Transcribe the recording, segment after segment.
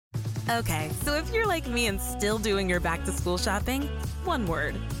Okay, so if you're like me and still doing your back-to-school shopping, one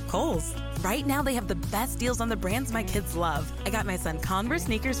word, Kohl's. Right now, they have the best deals on the brands my kids love. I got my son Converse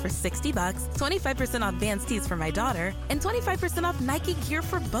sneakers for $60, 25% off Vans tees for my daughter, and 25% off Nike gear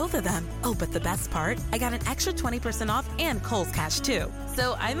for both of them. Oh, but the best part? I got an extra 20% off and Kohl's Cash, too.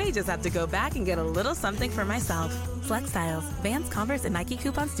 So I may just have to go back and get a little something for myself. Select styles. Vans, Converse, and Nike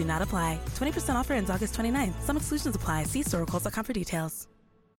coupons do not apply. 20% offer ends August 29th. Some exclusions apply. See store or Kohl's.com for details.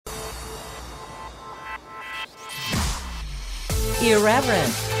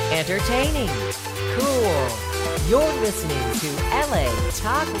 Irreverent, entertaining, cool. You're listening to LA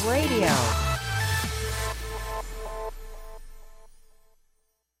Talk Radio.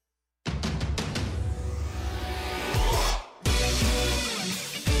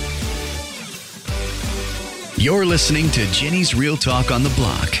 You're listening to Jenny's Real Talk on the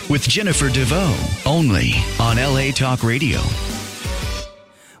Block with Jennifer DeVoe, only on LA Talk Radio.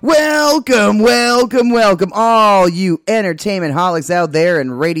 Welcome, welcome, welcome, all you entertainment holics out there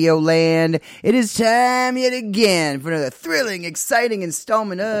in Radio Land. It is time yet again for another thrilling, exciting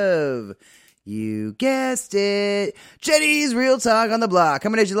installment of, you guessed it, Jenny's Real Talk on the Block.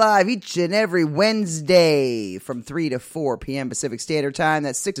 Coming at you live each and every Wednesday from 3 to 4 p.m. Pacific Standard Time.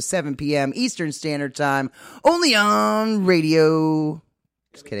 That's 6 to 7 p.m. Eastern Standard Time. Only on radio.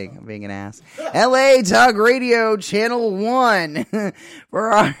 Just kidding, I'm being an ass. LA Talk Radio Channel 1 for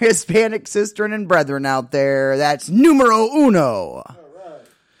our Hispanic sisters and brethren out there. That's numero uno. Right.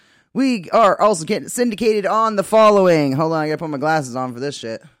 We are also syndicated on the following. Hold on, I gotta put my glasses on for this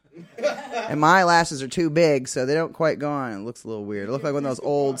shit. And my eyelashes are too big, so they don't quite go on. It looks a little weird. It looks like one of those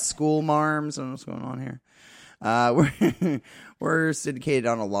old school marms. I don't know what's going on here. We're syndicated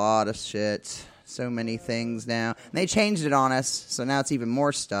on a lot of shit. So many things now. And they changed it on us, so now it's even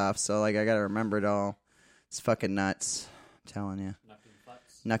more stuff. So, like, I gotta remember it all. It's fucking nuts. I'm telling you.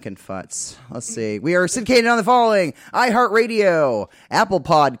 Knuckin' futz. Let's see. We are syndicated on the following: iHeartRadio, Apple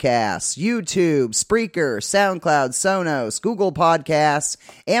Podcasts, YouTube, Spreaker, SoundCloud, Sonos, Google Podcasts,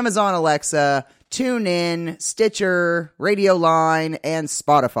 Amazon Alexa, TuneIn, Stitcher, Radio Line, and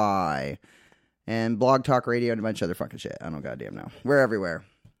Spotify. And Blog Talk Radio and a bunch of other fucking shit. I don't goddamn know. We're everywhere.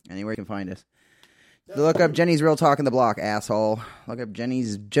 Anywhere you can find us. Look up Jenny's Real Talk on the Block, asshole. Look up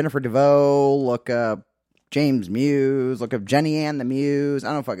Jennifer DeVoe. Look up James Muse. Look up Jenny and the Muse.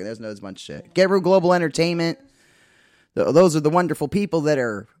 I don't fucking, there's no bunch of shit. Get Real Global Entertainment. Those are the wonderful people that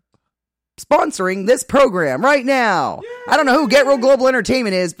are sponsoring this program right now. I don't know who Get Real Global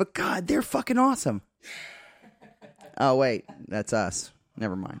Entertainment is, but God, they're fucking awesome. Oh, wait. That's us.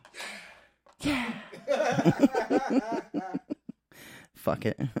 Never mind. Yeah. Fuck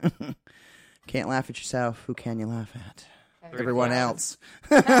it. Can't laugh at yourself. Who can you laugh at? Everyone else.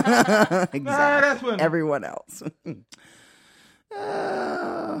 Exactly. Everyone else.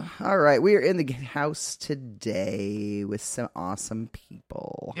 All right. We are in the house today with some awesome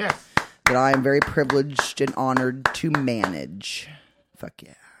people. Yes. That I am very privileged and honored to manage. Fuck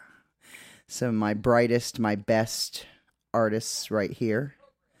yeah. Some of my brightest, my best artists right here.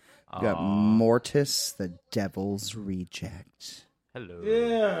 We got Mortis, the Devil's Reject. Hello.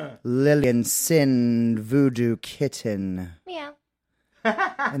 Yeah. Lilian Sin Voodoo Kitten. Meow.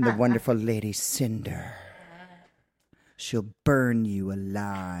 And the wonderful Lady Cinder. She'll burn you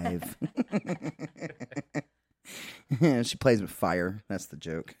alive. She plays with fire. That's the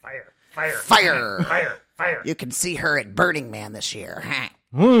joke. Fire. Fire. Fire. Fire. Fire. You can see her at Burning Man this year.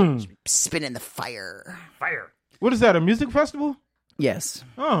 She'll be spinning the fire. Fire. What is that, a music festival? Yes.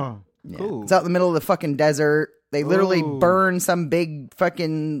 Oh, yeah. Cool. It's out in the middle of the fucking desert. They literally burn some big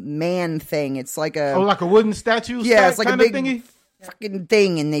fucking man thing. It's like a... Oh, like a wooden statue? Yeah, it's like a big thingy? fucking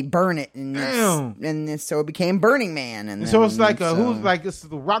thing, and they burn it. And so it became Burning Man. And so it's like it's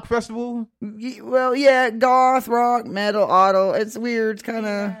the rock festival? Well, yeah, goth, rock, metal, auto. It's weird. It's kind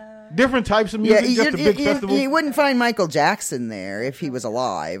of... Different types of music, just a big festival? You wouldn't find Michael Jackson there if he was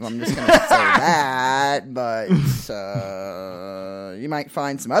alive. I'm just going to say that. But you might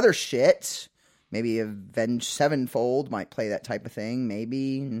find some other shit. Maybe Avenged Sevenfold might play that type of thing.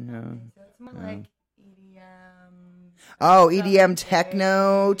 Maybe. So it's more like EDM. Oh, EDM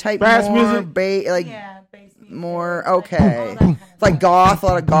techno type bass music. Bass music. More, okay. It's like goth, a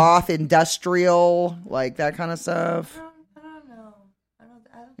lot of goth, industrial, like that kind of stuff. I don't know. I don't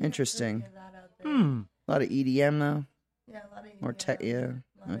Interesting. that out there. A lot of EDM though. Yeah, a lot of EDM. More tech, yeah.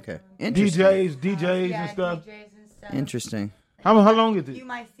 Okay. Interesting. DJs Yeah, and stuff. DJs and stuff. Interesting. How long is it? You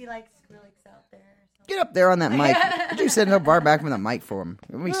might see like Skrillex out there. get up there on that mic. Would you sit in the bar back from the mic for him?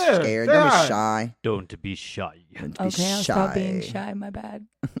 Don't be scared. Don't be shy. Don't be shy. Don't be Okay, I'll shy. stop being shy. My bad.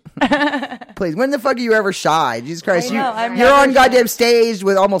 Please, when the fuck are you ever shy? Jesus Christ, I'm you're never on shy. goddamn stage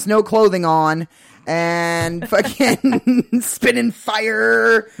with almost no clothing on and fucking spinning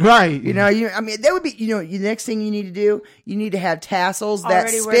fire. Right. You know, that would be, the next thing you need to do, you need to have tassels that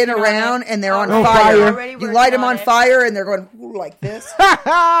Already spin working on around it. and they're on On fire. fire. Already You working light them on it. fire and they're going ooh, like this.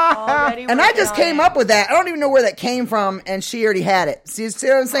 Already And I working just on came it. up with that. I don't even know where that came from, and she already had it. See what I'm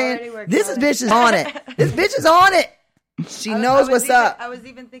Already saying? working This on bitch it. is on it. This bitch is on it. She knows what's up. I was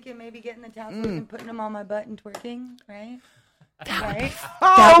even thinking maybe getting the tassels and putting them on my butt and twerking, right? Right?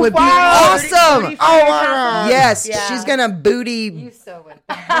 That would be awesome. Booty fire tassels. Yes, Yeah. she's gonna booty. You so would.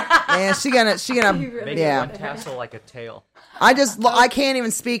 And she gonna. Make Yeah. one tassel like a tail. I can't even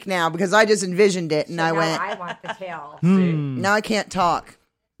speak now because I just envisioned it and I went. I want the tail. Now I can't talk.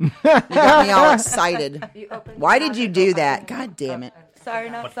 You got me all excited. Why did you do that? God damn it. Sorry,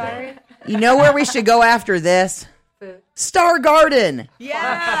 not sorry. You know where we should go after this? Food. Star Garden.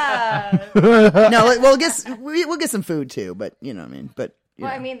 Yeah. No, we'll get some food too, but you know what I mean. But you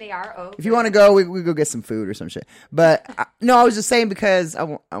Well, know. I mean, they are open. If you want to go, we go get some food or some shit. But no, I was just saying because I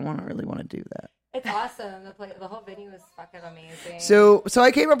really want to do that. It's awesome. The whole venue is fucking amazing. So I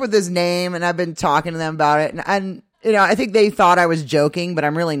came up with this name, and I've been talking to them about it, and I think they thought I was joking, but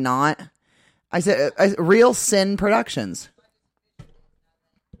I'm really not. I said Real Sin Productions.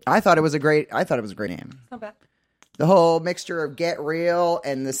 I thought it was a great name. Not bad. The whole mixture of Get Real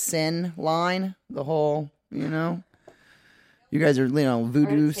and the Sin line, the whole, you guys are,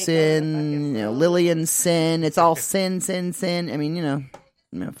 Voodoo Sin, Lilian Sin. It's all sin. I mean,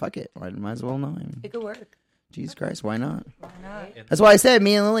 fuck it. Might as well know. It could work. Jesus Christ, why not? Why not? That's why I said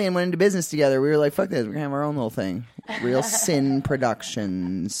me and Lilian went into business together. We were like, fuck this. We're going to have our own little thing. Real Sin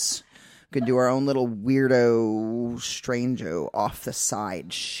Productions. We could do our own little weirdo, strange-o,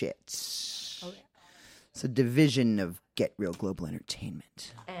 off-the-side shit. It's a division of Get Real Global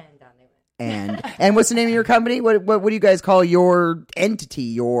Entertainment. And down they went. And what's the name of your company? What do you guys call your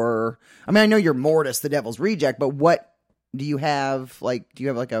entity? I know you're Mortis, the Devil's Reject, but what do you have? Like, do you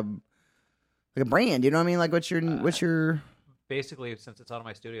have like a brand? You know what I mean? Like, what's your? Basically, since it's out of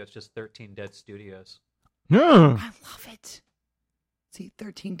my studio, it's just 13 Dead Studios, Yeah. I love it. See,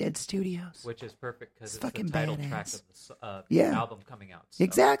 13 Dead Studios. which is perfect because it's fucking the title track badass. of the Yeah. album coming out. So.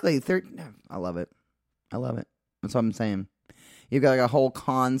 Exactly. I love it. That's what I'm saying. You've got like a whole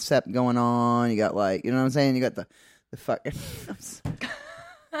concept going on. You got like, you know what I'm saying? You got the fucking.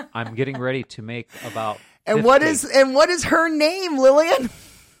 I'm getting ready to make about. And 50. what is her name, Lilian?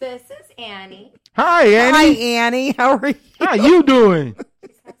 This is Annie. Hi, Annie. Hi, Annie. How are you? How you doing?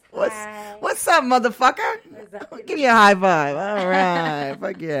 What's up, motherfucker? I'll give you a high five. All right.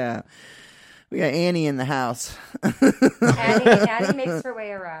 Fuck yeah. We got Annie in the house. Annie makes her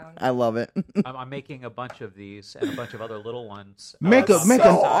way around. I love it. I'm making a bunch of these and a bunch of other little ones. Make a- about make this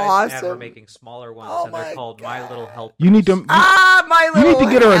a- size, awesome. And we're making smaller ones, Oh and they're my called My Little Helpers. You need to. My You little need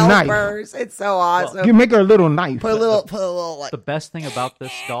to get her a knife. helpers. It's so awesome. You make her a little knife. Put a little like. The best thing about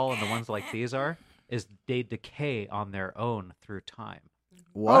this doll and the ones like these is they decay on their own through time.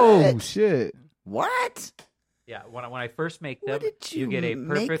 What? Oh shit! What? Yeah, when I first make them, What did you get a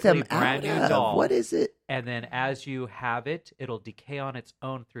make perfectly them brand out new of? doll. What is it? And then as you have it, it'll decay on its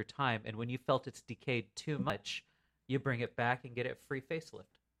own through time. And when you felt it's decayed too much, you bring it back and get it free facelift.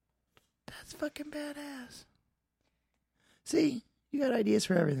 That's fucking badass. See, you got ideas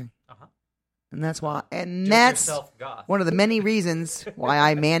for everything, Uh-huh. and that's why. And Do it that's yourself, goth. one of the many reasons why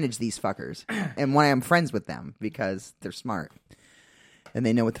I manage these fuckers and why I'm friends with them, because they're smart and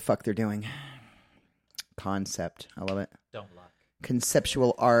they know what the fuck they're doing. Concept. I love it. Dumb luck.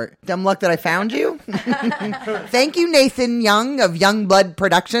 Conceptual art. Dumb luck that I found you. Thank you, Nathan Young of Youngblood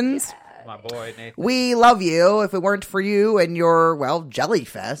Productions. My boy, Nathan. We love you. If it weren't for you and your,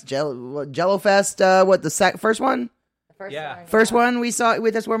 Jellyfest. Jellofest, what, the first one? The first Yeah. one. First one we saw,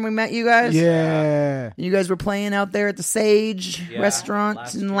 that's when we met you guys? Yeah. You guys were playing out there at the Sage Yeah, restaurant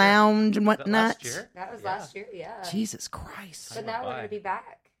last and year. lounge and Was that whatnot. last year? That was last year, yeah. Jesus Christ. But now we're going to be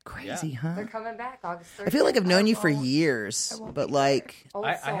back. Crazy, huh? They're coming back August 30th. I feel like I've known you for years, but like, Old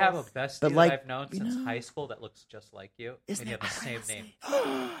I have a souls. bestie But that like, I've known you since know, high school that looks just like you, isn't and you it have the same crazy?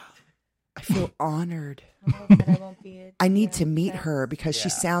 name. I feel honored. I hope that I won't be it. I need to Yeah, meet thanks. her because she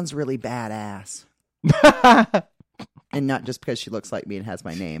Yeah. sounds really badass. And not just because she looks like me and has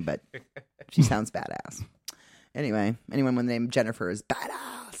my name, but she sounds badass. Anyway, anyone with the name Jennifer is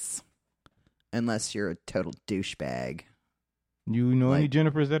badass. Unless you're a total douchebag. You know any Like-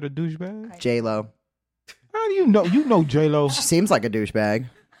 Jennifers that are douchebag? J-Lo. How do you know? You know J Lo. She seems like a douchebag.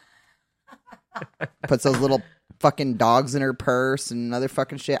 Puts those little fucking dogs in her purse and other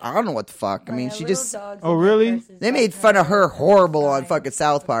fucking shit. I don't know what the fuck. I mean, she just... Oh, really? They made fun of her horrible on fucking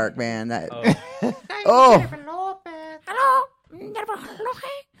South Park, man. That... Oh. Hello, Jennifer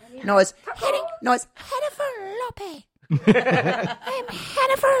Lopez. No, it's... No, it's Jennifer Lopez. I'm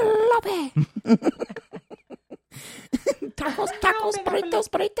Jennifer Lopez. Tacos,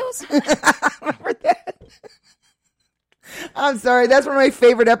 burritos. Remember that? I'm sorry. That's one of my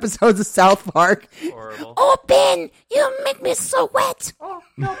favorite episodes of South Park. Horrible. Oh, Ben, you make me so wet. Oh,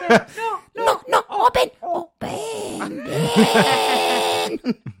 no, Ben. No. No, oh, Ben. Oh, Ben.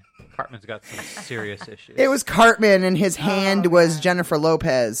 Cartman's got some serious issues. It was Cartman, and his hand was Jennifer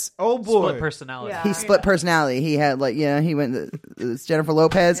Lopez. Oh, boy. Split personality. Yeah. He split personality. He had he went it's Jennifer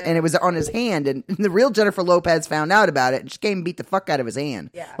Lopez, and it was on his hand. And the real Jennifer Lopez found out about it, and she came and beat the fuck out of his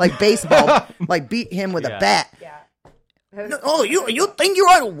hand, like baseball, like beat him with a bat. Yeah. No, oh, you think you're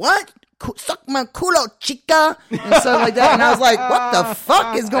on what? Suck my culo, chica, and stuff like that. And I was like, what the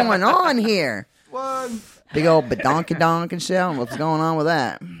fuck is going on here? What? Big old badonky donk and shit. What's going on with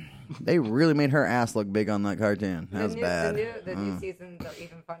that? They really made her ass look big on that cartoon. That was bad. The new seasons are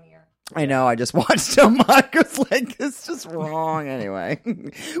even funnier. I know. I just watched them. I was like, it's just wrong. Anyway,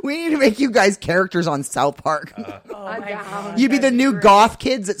 we need to make you guys characters on South Park. I'm down. You'd be the new goth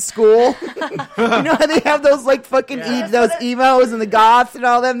kids at school. You know how they have those like fucking those emos and the goths and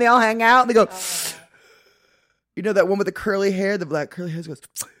all them. They all hang out and they go. You know that one with the curly hair, the black curly hair goes.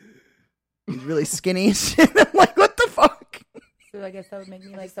 He's really skinny and shit. I'm like, what the fuck? So I guess that would make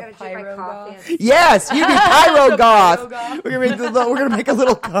me like the Gotta drink my pyro coffee goth. and- Yes, you be pyro goth. goth. We're gonna make a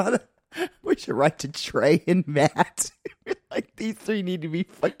little goth. We should write to Trey and Matt. Like these three need to be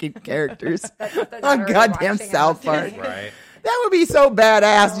fucking characters on goddamn South Park. Right. That would be so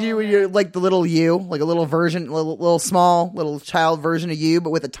badass. You're like the little you, like a little version, little small, little child version of you,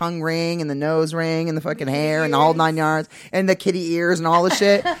 but with a tongue ring and the nose ring and the fucking hair and the whole 9 yards and the kitty ears and all the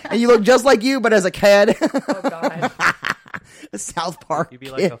shit. And you look just like you, but as a kid. Oh, God. A South Park. You'd be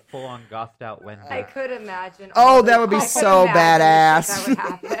kid. like a full-on gothed out Wendy. I could imagine. Oh, that would be I could so imagine badass.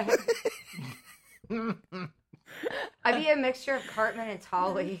 That would happen. I'd be a mixture of Cartman and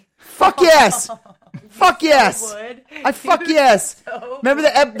Tolly. Fuck yes. Fuck yes. Would. I fuck yes. Remember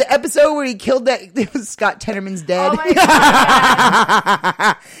the episode where he killed that? It was Scott Tenorman's dead. Oh my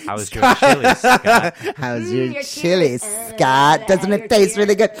God. How was your chili, Scott? How's your your chili, chili, Scott? Doesn't your it taste chili.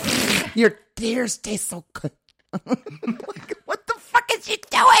 really good? Your tears taste so good. Like, what the fuck is you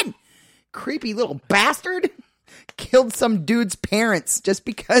doing? Creepy little bastard. Killed some dude's parents just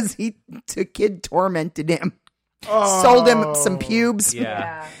because the kid tormented him. Sold him some pubes.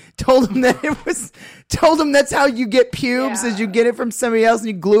 Yeah. Told him that's how you get pubes, is you get it from somebody else and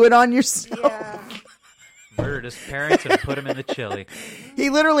you glue it on yourself. Yeah. Murdered his parents and put him in the chili. He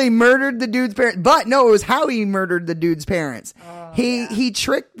literally murdered the dude's parents. But no, it was how he murdered the dude's parents. He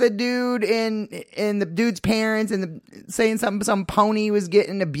tricked the dude and the dude's parents and saying some pony was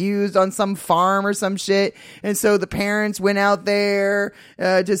getting abused on some farm or some shit. And so the parents went out there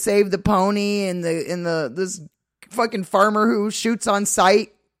to save the pony, and this fucking farmer who shoots on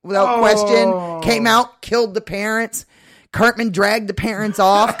sight without question came out, killed the parents. Cartman dragged the parents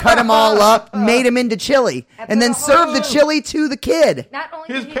off, cut them all up, made them into chili, and then served the chili to the kid. Not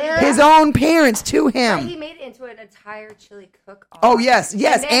only His did he do parents? that, His own parents to but him. he made it into an entire chili cook-off. Oh, yes. then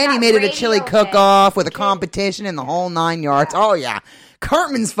And he that made it a chili radio cook-off thing. with a competition and the whole 9 yards. Oh, yeah.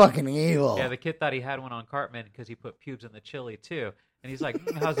 Cartman's fucking evil. Yeah, the kid thought he had one on Cartman because he put pubes in the chili too. And he's like,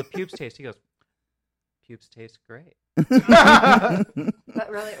 how's the pubes taste? He goes, pubes taste great. But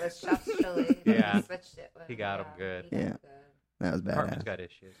really, it was chef's chili. Yeah. He switched it. With, He got him good. he got Yeah. him good. That was Cartman's badass. got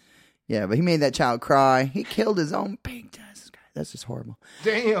issues. Yeah, but he made that child cry. He killed his own pig. That's just horrible.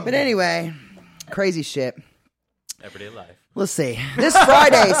 Damn. But anyway, crazy shit. Everyday life. Let's see. This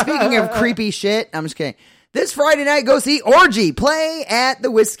Friday, speaking of creepy shit, I'm just kidding. This Friday night, go see Orgy play at the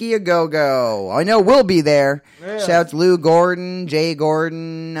Whiskey A Go Go. I know we'll be there. Yeah. Shout out to Lou Gordon, Jay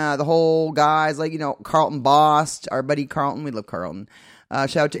Gordon, the whole guys, like, Carlton Bost, our buddy Carlton. We love Carlton.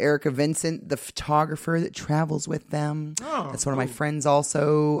 Shout out to Erica Vincent, the photographer that travels with them. That's one of my friends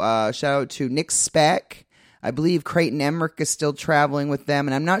also. Shout out to Nick Speck. I believe Creighton Emmerich is still traveling with them,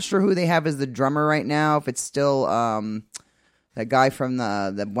 and I'm not sure who they have as the drummer right now, if it's still that guy from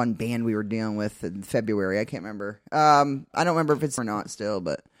the one band we were dealing with in February. I can't remember. I don't remember if it's or not still,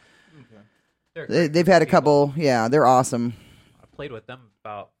 but they've had a couple. Yeah, they're awesome. I played with them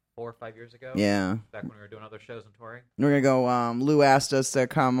about 4 or 5 years ago. Yeah. Back when we were doing other shows and touring. We're gonna go. Lou asked us to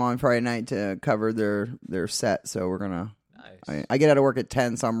come on Friday night to cover their set, so we're gonna. Nice. I get out of work at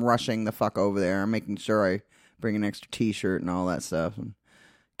 10, so I'm rushing the fuck over there. I'm making sure I bring an extra T-shirt and all that stuff, and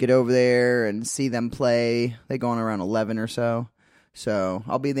get over there and see them play. They go on around 11 or so. So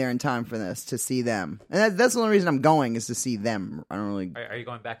I'll be there in time for this to see them. And that's the only reason I'm going is to see them. I don't really... Are you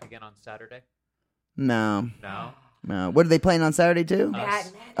going back again on Saturday? No. No? What are they playing on Saturday too?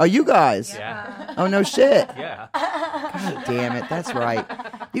 Us. Oh, you guys? Yeah. Oh, no shit. Yeah. God damn it. That's right.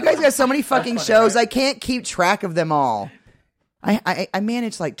 You guys got so many fucking shows. Right? I can't keep track of them all. I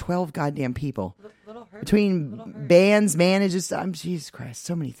manage like 12 goddamn people. Between bands, manages, Jesus Christ,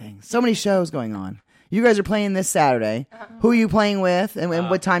 so many things. So many shows going on. You guys are playing this Saturday. Who are you playing with, and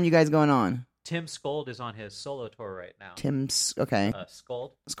what time you guys going on? Tim Skold is on his solo tour right now. Okay.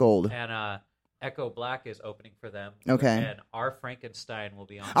 Skold. And Echo Black is opening for them. Okay. And R. Frankenstein will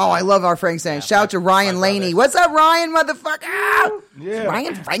be on. Oh, I love R. Frankenstein. Yeah, Shout out to Ryan Laney. What's up, Ryan, motherfucker? Yeah.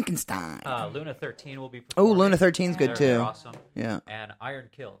 Ryan Frankenstein. Luna 13 will be Oh, performing. Luna 13's good too. They're awesome. Yeah. And Iron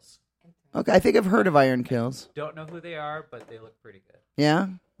Kills. Okay, I think I've heard of Iron Kills. Don't know who they are, but they look pretty good. Yeah?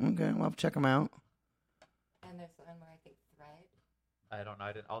 Okay, well, I'll check them out. And there's one more, I think, Thread. I don't know.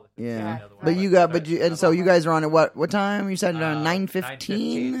 I didn't. All the Yeah. But so you guys are on at what time? You said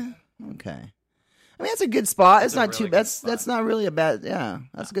 9:15? Okay. I mean, that's a good spot. It's not too. That's not really a bad. Yeah,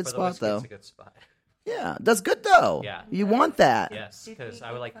 that's a good spot though. It's a good spot. Yeah, that's good though. Yeah, you want that. Yes, because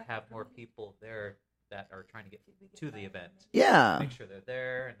I would like to have more people there that are trying to get to the event. Yeah, make sure they're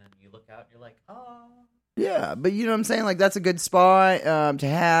there, and then you look out and you're like, oh. Yeah, but you know what I'm saying? Like that's a good spot to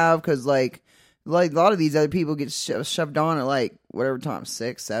have because like a lot of these other people get shoved on at like whatever time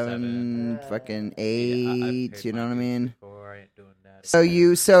 6, 7, fucking 8. You know what I mean? So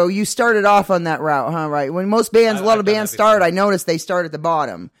you started off on that route, huh? Right? When most bands, a lot of bands start, I noticed they start at the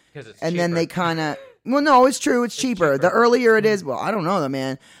bottom, and cheaper. Then they kind of. Well, no, it's true. It's cheaper. The earlier it is, well, I don't know, though,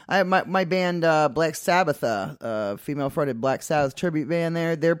 man. I have my band Black Sabbath, female-fronted Black Sabbath tribute band.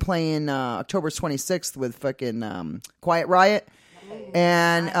 They're playing October 26th with fucking Quiet Riot,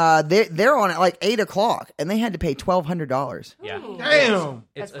 and they're on at like 8:00, and they had to pay $1,200. Yeah, damn,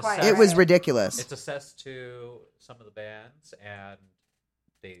 it was ridiculous. It's assessed to some of the bands, and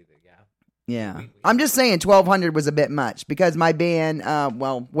Yeah, I'm just saying $1,200 was a bit much because my band,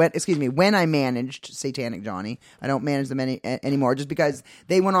 when I managed Satanic Johnny, I don't manage them anymore just because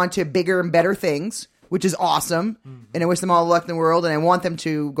they went on to bigger and better things, which is awesome, and I wish them all the luck in the world, and I want them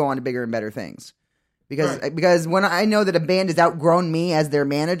to go on to bigger and better things. Because when I know that a band has outgrown me as their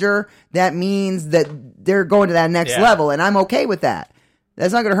manager, that means that they're going to that next level, and I'm okay with that.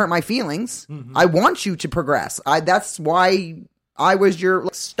 That's not going to hurt my feelings. Mm-hmm. I want you to progress. That's why I was your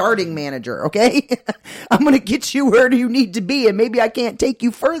starting manager, okay? I'm going to get you where you need to be, and maybe I can't take you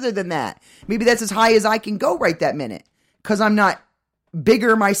further than that. Maybe that's as high as I can go right that minute, because I'm not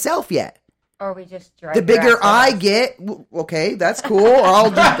bigger myself yet. Or we just drag the bigger I get, okay, that's cool.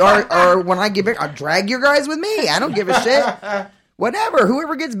 Or when I get big, I'll drag your guys with me. I don't give a shit. Whatever.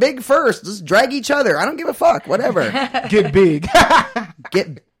 Whoever gets big first, just drag each other. I don't give a fuck. Whatever. Get big.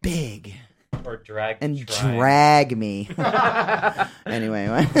 Get big. Or drag me.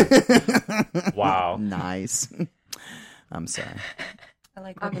 Anyway. Wow. Nice. I'm sorry. I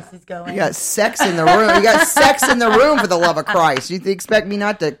like where this is going. You got sex in the room. You got sex in the room, for the love of Christ. You expect me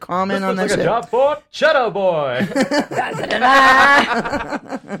not to comment on that shit? Like a job for Shadow Boy.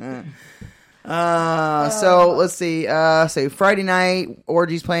 So let's see. So Friday night,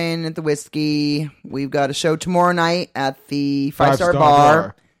 Orgy's playing at the Whiskey. We've got a show tomorrow night at the Five-Star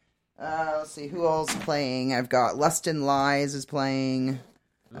Bar. Let's see, who else is playing? I've got Lust and Lies is playing.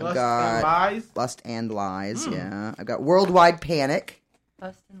 Lust and Lies, yeah. I've got Worldwide Panic.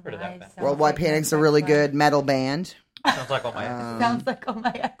 Worldwide Panic's a really good metal band. Sounds like all my exes. Sounds like all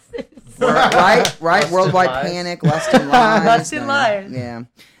my exes. Right. Worldwide Panic, Lust and Lies. Lust and Lies. Yeah.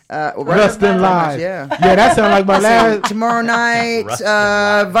 Lust and Lies. Yeah, that sounds like my last. Tomorrow night,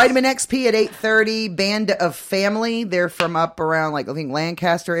 Vitamin XP at 8:30. Band of Family. They're from up around I think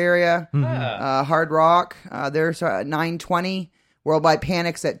Lancaster area. Mm-hmm. Hard rock. They're at 9:20. Worldwide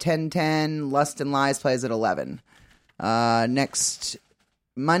Panic's at 10:10. Lust and Lies plays at 11. Next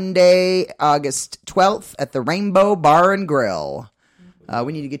Monday, August 12th at the Rainbow Bar and Grill.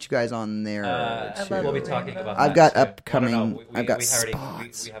 We need to get you guys on there. We'll be talking about I've got upcoming. I've got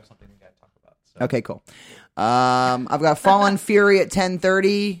spots. We have something we got to talk about. So. Okay, cool. I've got Fallen Fury at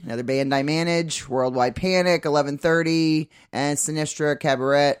 10:30. Another band I manage. Worldwide Panic 11:30, and Sinistra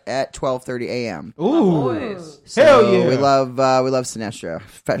Cabaret at 12:30 a.m. Ooh, so hell yeah! We love Sinistra.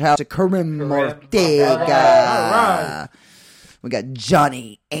 Shout out to Karim Ortega. All right. We got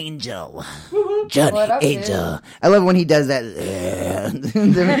Johnny Angel. Johnny Angel. I love when he does that. He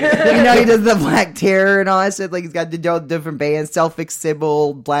does the Black Terror and all that shit. Like he's got the different bands, Selfic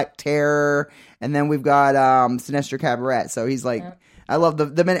Sybil, Black Terror, and then we've got Sinistra Cabaret. So he's like, I love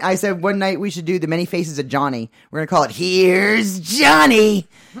the many. I said one night we should do the many faces of Johnny. We're gonna call it Here's Johnny.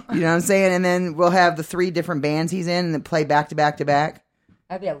 You know what I'm saying? And then we'll have the 3 different bands he's in, and then play back to back to back.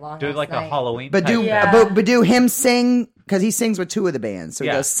 That'd be a long. Do it like night. a Halloween. But do type but do him sing because he sings with 2 of the bands. So he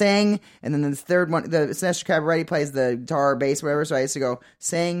Yeah. goes sing, and then the third one, the Sinister Cabaret plays the guitar, bass, whatever. So I used to go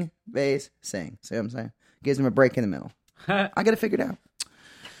sing, bass, sing. See what I'm saying? Gives him a break in the middle. I got it figured out.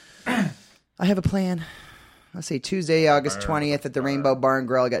 I have a plan. Let's see, Tuesday, August 20th at the Rainbow Bar and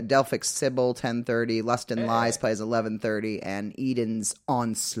Grill. I got Delphic Sybil, 10:30. Lust and Lies plays 11:30. And Eden's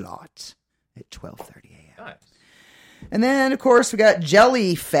Onslaught at 12:30 a.m. Nice. And then, of course, we got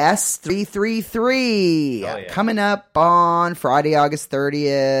Jellyfest 333 Oh, yeah. coming up on Friday, August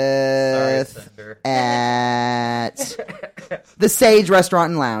 30th Sorry, Cinder. at the Sage Restaurant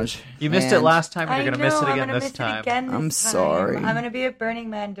and Lounge. You missed it And- last time. I You're gonna know, miss it I'm again gonna this miss time. It again this I'm time. sorry. I'm gonna be at Burning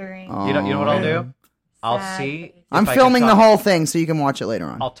Man during. You know what I'll do? I'll Sad. see. if I'm I can filming the talk- whole thing so you can watch it later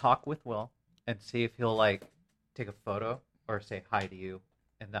on. I'll talk with Will and see if he'll like take a photo or say hi to you,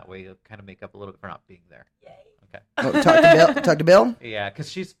 and that way he'll kind of make up a little bit for not being there. Okay. Oh, talk to Bill. Talk to Bill? Yeah, because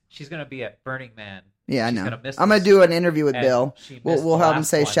she's gonna be at Burning Man. Yeah, I She's know. gonna miss I'm going to this. do an interview with And Bill. she We'll missed have the him last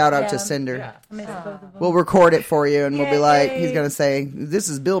say one. shout out Yeah. to Cinder. Yeah. I miss both of them. We'll record it for you, and we'll be like, he's Yay. going to say, this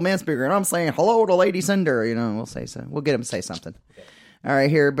is Bill Manspeaker, and I'm saying hello to Lady Cinder. You know, we'll say so. We'll get him to say something. All right,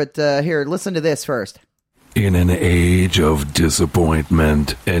 here, but here, listen to this first. In an age of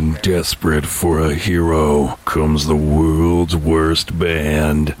disappointment and desperate for a hero comes the world's worst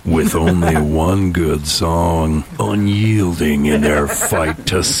band with only one good song, unyielding in their fight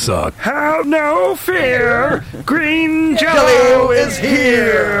to suck. Have no fear, Green Jello is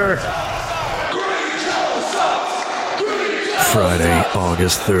here! Friday,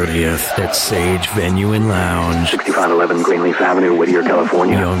 August 30th at Sage Venue and Lounge. 6511 Greenleaf Avenue, Whittier,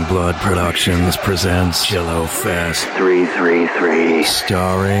 California. Youngblood Productions presents Jello Fest 333.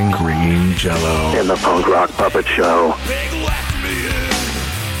 starring Green Jello. In the Punk Rock Puppet Show.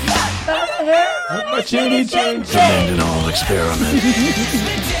 The Mendenhall Experiment.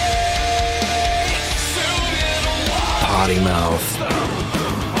 Potty Mouth.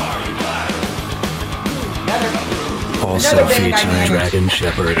 Also featuring Dragon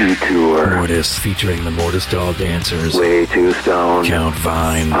Shepherd. Detour. Mortis featuring the Mortis Doll Dancers. Way Too Stoned. Count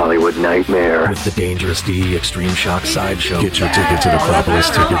Vine. Hollywood Nightmare. With the Dangerous D Extreme Shock Sideshow. Get your tickets at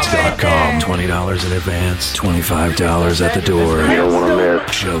AcropolisTickets.com. $20 in advance, $25 at the door. You don't want to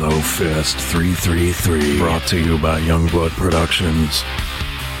miss. Jello Fest 333. Brought to you by Youngblood Productions.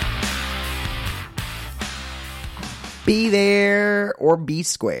 Be there or be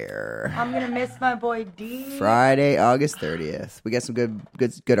square. I'm gonna miss my boy D. Friday, August 30th. We got some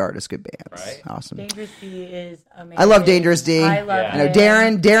good artists, good bands. Right. Awesome. Dangerous D is amazing. I love Dangerous D. I love I know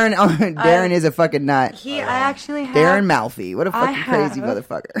him. Darren is a fucking nut. I actually have Darren Malfi. What a I fucking crazy have-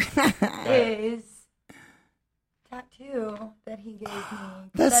 motherfucker. his tattoo that he gave me. 'Cause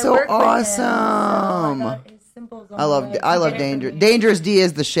That's I so work with him, awesome. so I got his symbols on I love it. Dangerous D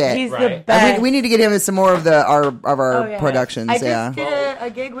is the shit. He's the Right. best. We need to get him in some more of our Oh, yeah. productions. I just yeah. did a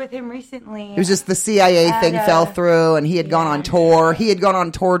gig with him recently. It was just the CIA thing At, fell through, and he had gone yeah. on tour. He had gone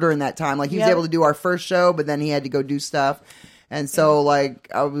on tour during that time. Like, he was Yep. able to do our first show, but then he had to go do stuff. And so, like,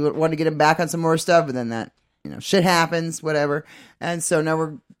 I wanted to get him back on some more stuff, but then that, shit happens, whatever. And so now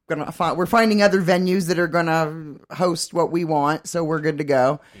we're finding other venues that are gonna host what we want, so we're good to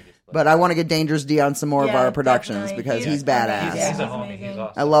go. But I want to get Dangerous D on some more of Yeah, our productions definitely. because he's amazing. badass. He's a He's homie. He's amazing.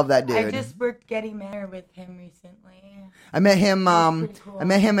 awesome. I love that dude. I just worked Getty Manor with him recently. I met him. pretty cool. I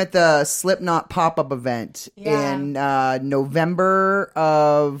met him at the Slipknot pop-up event Yeah. in November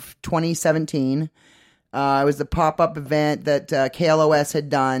of 2017. It was the pop-up event that KLOS had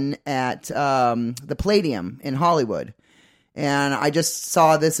done at the Palladium in Hollywood, and I just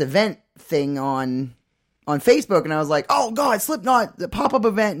saw this event thing on Facebook, and I was like, "Oh God, Slipknot, the pop-up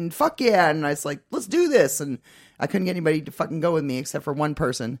event, and fuck yeah!" And I was like, "Let's do this!" And I couldn't get anybody to fucking go with me except for one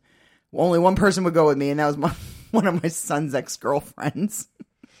person. Only one person would go with me, and that was one of my son's ex-girlfriends.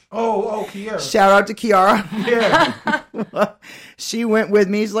 Oh, Kiara. Shout out to Kiara. Yeah. She went with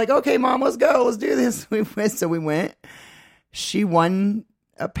me. She's like, "Okay, Mom, let's go. Let's do this." We went. So we went. She won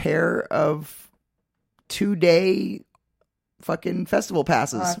a pair of 2-day fucking festival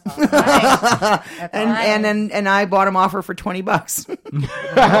passes. Oh, that's awesome. That's nice. and I bought them off her for $20.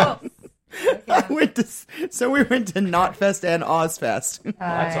 We went to Knotfest and Ozfest.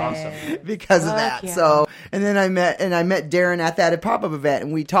 That's awesome. Because of Fuck that. yeah. So, and then I met Darren at that pop-up event,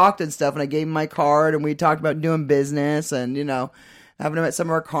 and we talked and stuff, and I gave him my card, and we talked about doing business and, having him at some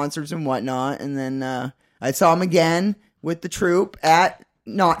of our concerts and whatnot. And then I saw him again with the troupe at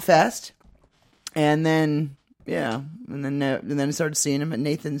Knotfest. And then Yeah, and then I started seeing him at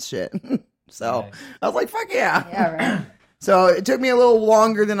Nathan's shit. So Nice. I was like, fuck yeah. Yeah, right. So it took me a little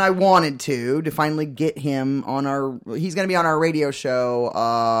longer than I wanted to finally get him on he's going to be on our radio show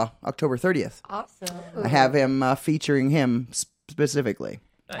October 30th. Awesome. I have him featuring him specifically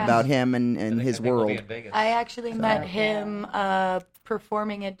about him and his I think we'll world. be in Vegas. I actually met him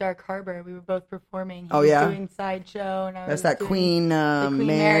performing at Dark Harbor. We were both performing. He Oh, was yeah? doing Sideshow. And I That's was that doing Queen, the Queen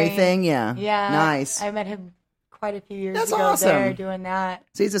Mary thing, yeah. Yeah. Nice. I met him quite a few years That's ago awesome. there doing that.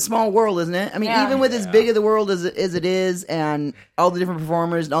 See, it's a small world, isn't it? I mean, Yeah. even with as big of the world as it is, and all the different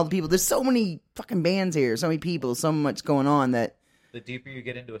performers and all the people, there's so many fucking bands here, so many people, so much going on that The deeper you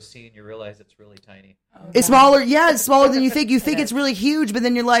get into a scene, you realize it's really tiny. it's smaller. Yeah, it's smaller than you think. You think it's really huge, but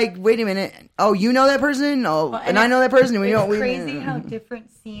then you're like, wait a minute. Oh, you know that person? Oh, Well, and I know that person. And we It's don't. crazy how different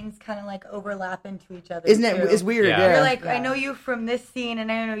scenes kind of like overlap into each other. Isn't it? too. It's weird. Yeah. Yeah. You're like, I know you from this scene,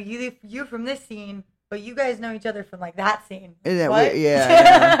 and I know you from this scene, but you guys know each other from like that scene. Isn't that What? weird?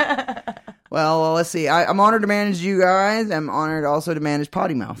 Yeah. Well, let's see. I'm honored to manage you guys. I'm honored also to manage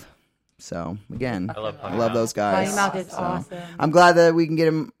Potty Mouth. So again, I love Potty I love Mouth. those guys. Potty Mouth is So, awesome. I'm glad that we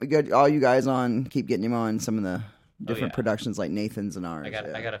can get all you guys on. Keep getting him on some of the different yeah. productions like Nathan's and ours. I got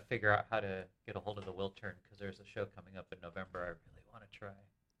yeah. to figure out how to get a hold of the Will Turn because there's a show coming up in November. I really want to try.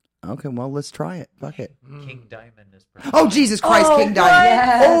 Okay, well, let's try it. Fuck it. King Diamond is. Oh Jesus Christ, Oh, King Diamond!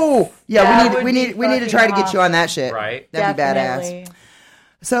 yes. Oh yeah, That we need to try to get you on that shit. Right. That'd be badass. Definitely.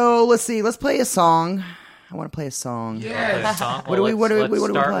 So let's see. Let's play a song. I want to play a song. Yes. What do we- what do we- Let's what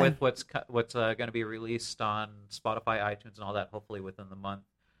do we start play? with what's going to be released on Spotify, iTunes, and all that. Hopefully within the month.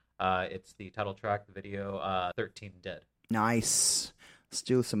 It's the title track, the video, 13 Dead. Nice. Let's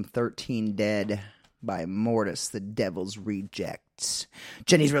do some 13 Dead by Mortis, the Devil's Rejects.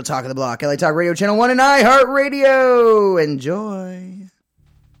 Jenny's Real Talk of the Block, LA Talk Radio Channel 1 and iHeartRadio. Enjoy.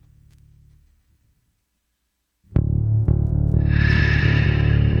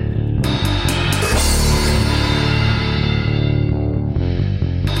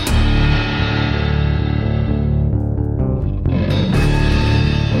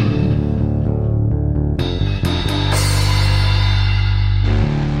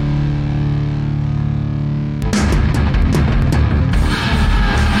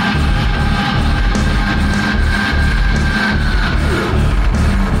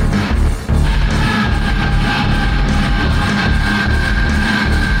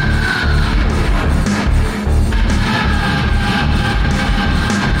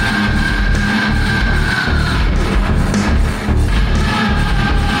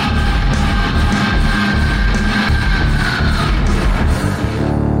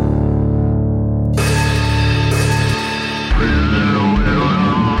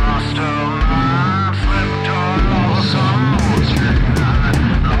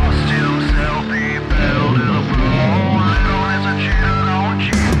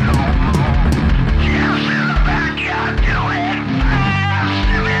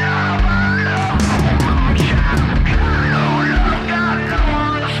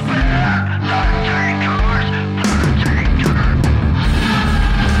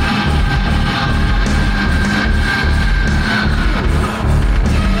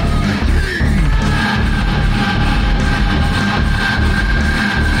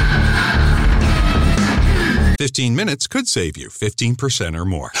 Minutes could save you 15% or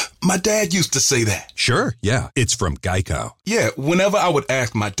more. My dad used to say that. Sure, yeah. It's from Geico. Yeah, whenever I would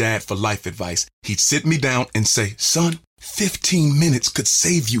ask my dad for life advice, he'd sit me down and say, son, 15 minutes could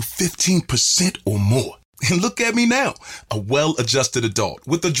save you 15% or more. And look at me now, a well-adjusted adult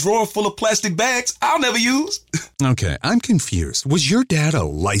with a drawer full of plastic bags I'll never use. Okay, I'm confused. Was your dad a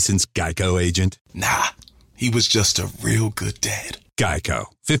licensed Geico agent? Nah, he was just a real good dad. Geico.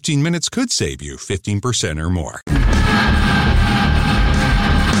 15 minutes could save you 15% or more.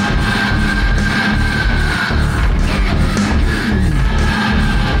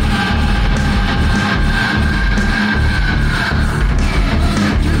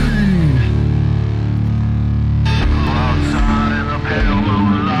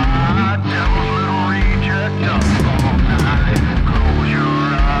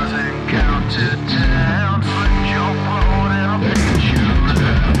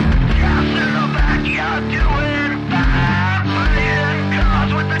 You're doing fine.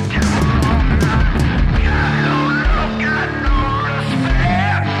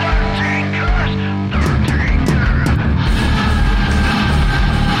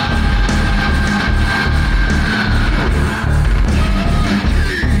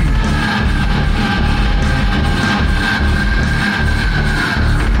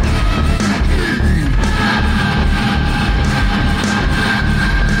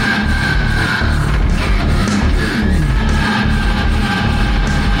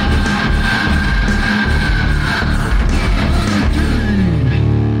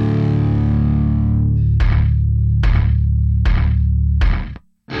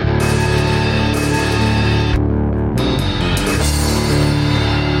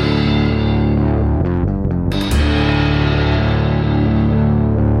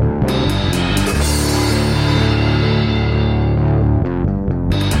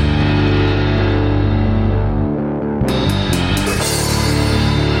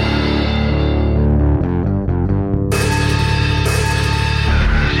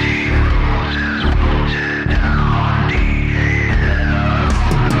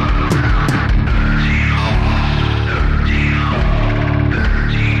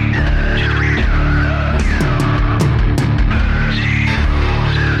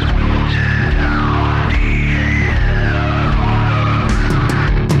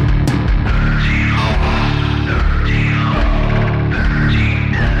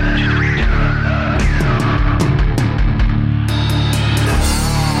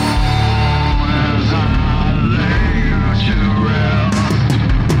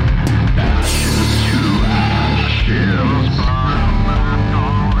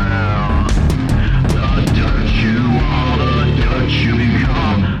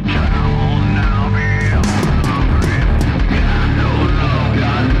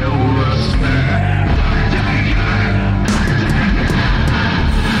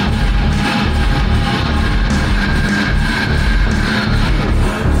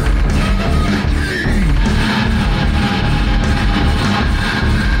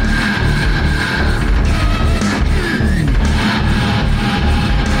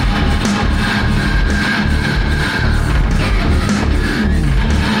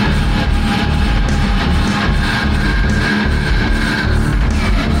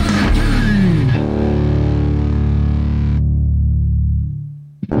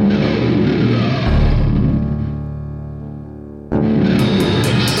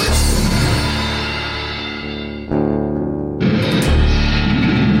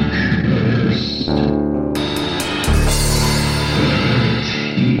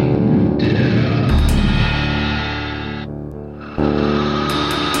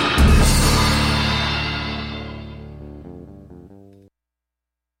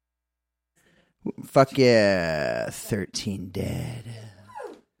 Fuck yeah. 13 Dead.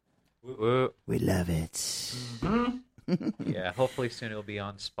 Woo. We love it. Mm-hmm. Yeah, hopefully soon it'll be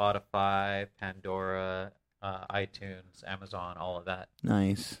on Spotify, Pandora, iTunes, Amazon, all of that.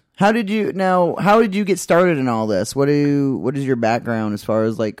 Nice. How did you get started in all this? What is your background as far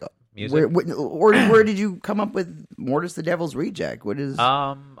as like music? Where did you come up with Mortis the Devil's Reject? What is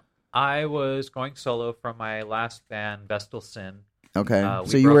I was going solo from my last band, Vestal Sin. Okay.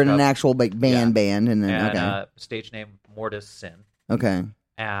 So you were in an actual like band, and then okay. Stage name Mortis Sin. Okay.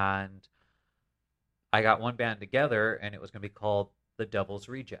 And I got one band together, and it was going to be called The Devil's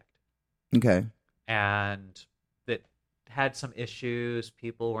Reject. Okay. And it had some issues.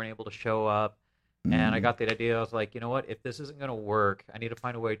 People weren't able to show up. And I got the idea. I was like, you know what? If this isn't going to work, I need to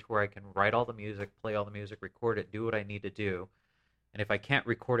find a way to where I can write all the music, play all the music, record it, do what I need to do. And if I can't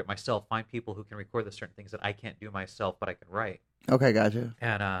record it myself, find people who can record the certain things that I can't do myself, but I can write. Okay, gotcha.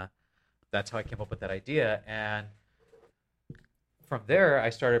 And that's how I came up with that idea. And from there, I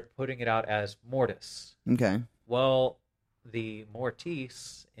started putting it out as Mortis. Okay. Well, the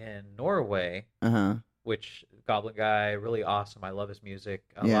Mortis in Norway, which Goblin guy, really awesome. I love his music.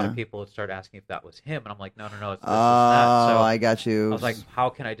 A lot of people would start asking if that was him, and I'm like, no, it's this, that. So I got you. I was like, how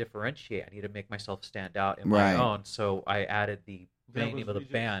can I differentiate? I need to make myself stand out in my own. So I added the name of the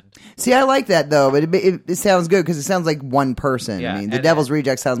band. See, I like that though, but it sounds good because it sounds like one person. Yeah, I mean, the Devil's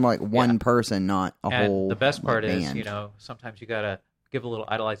Reject sounds more like one person, not a whole. The best part is, band. sometimes you gotta give a little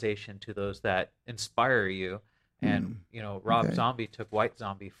idolization to those that inspire you. And Rob Zombie took White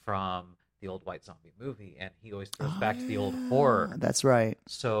Zombie from the old White Zombie movie, and he always throws back to the old horror. That's right.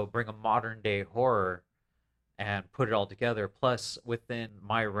 So bring a modern day horror and put it all together. Plus, within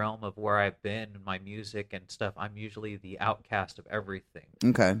my realm of where I've been, my music and stuff, I'm usually the outcast of everything.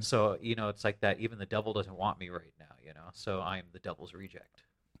 Okay. So, it's like that. Even the devil doesn't want me right now, So I'm the devil's reject.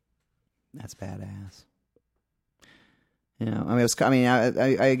 That's badass.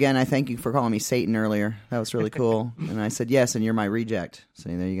 I thank you for calling me Satan earlier. That was really cool. And I said yes, and you're my reject. So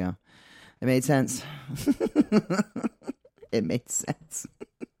there you go. It made sense. It made sense.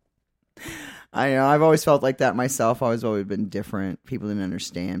 I know. I've always felt like that myself. I've always been different. People didn't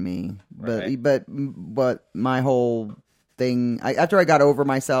understand me. Right. But my whole thing, after I got over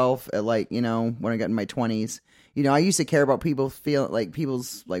myself, when I got in my 20s, I used to care about people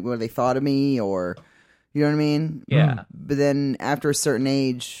people's what they thought of me, or you know what I mean? Yeah. But then after a certain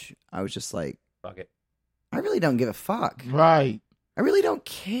age, I was just like, fuck it. I really don't give a fuck. Right. I really don't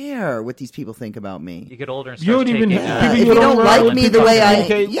care what these people think about me. You get older and You start don't even taking... have- If people you don't around like me people the way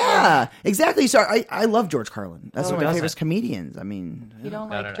communicate. Yeah, exactly. So I love George Carlin. That's one of my doesn't? favorite comedians. I mean, You don't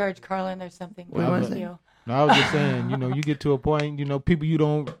No, like no. George Carlin, there's something What wrong was with it? you. No, I was just saying, you get to a point, people you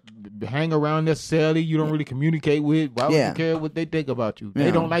don't hang around necessarily, you don't really communicate with. Why would you care what they think about you? They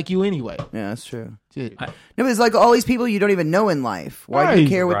don't like you anyway. Yeah, that's true. Shit. No, but it's like all these people you don't even know in life. Why do you Right.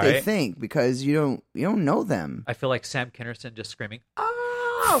 care what they Right. think? Because you don't know them. I feel like Sam Kinison just screaming,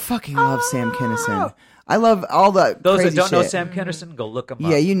 I fucking love Sam Kinison. I love all the those that crazy don't know shit. Sam Kinison, go look him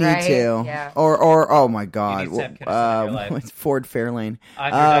up. Yeah, you need Right? to. Yeah. Or oh my God, You need Sam Kinison in your life. what's Ford Fairlane,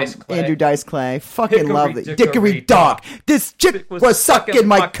 Andrew Dice Clay. Fucking Hickory love it. dickory Dickory dock. dock. This chick Was was sucking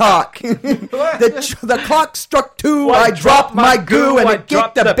my cock. the clock struck 2. Well, I dropped my goo and I it kicked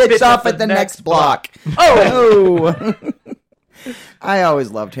dropped the the bitch off at the next block. Oh. I always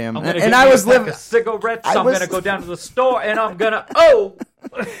loved him, I'm gonna and get I me was a pack living. of cigarettes. I I'm was- gonna go down to the store and I'm gonna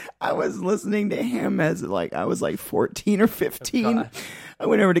I was listening to him as I was 14 or 15. Oh, God. I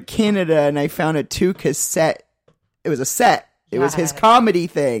went over to Canada and I found a 2 cassette. It was a set. It was his God. comedy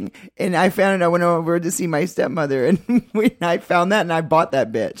thing. And I found it. I went over to see my stepmother and I found that and I bought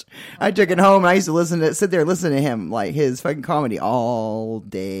that bitch. I took it home and I used to sit there and listen to him, his fucking comedy all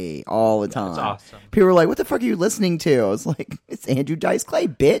day, all the time. That's awesome. People were like, what the fuck are you listening to? I was like, it's Andrew Dice Clay,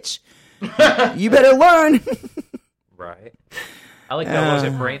 bitch. You better learn. Right. I like that. Was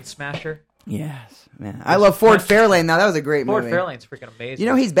it Brain Smasher? Yes, man. I love Ford Fairlane. Now that was a great Ford movie. Fairlane's freaking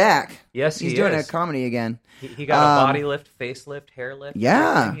amazing. He's back. Yes, he's he doing is. a comedy again. He got a body lift, facelift, hair lift.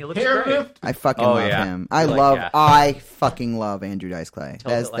 Yeah. everything. He looks Hair great. lift? I fucking Oh, love yeah. him. You're I fucking love Andrew Dice Clay. Tells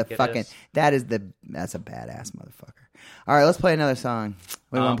That's it like the it fucking. is. That's a badass motherfucker. All right, let's play another song.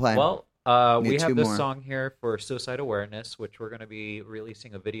 What do you want to play? Well, we Need have 2 this more. song here for suicide awareness, which we're going to be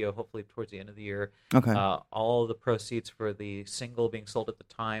releasing a video hopefully towards the end of the year. Okay. All the proceeds for the single being sold at the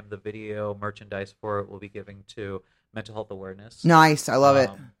time, the video merchandise for it will be giving to mental health awareness. Nice. I love it.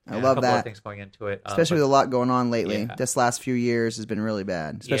 I and love a couple that. of things going into it, Especially but- with a lot going on lately. Yeah. This last few years has been really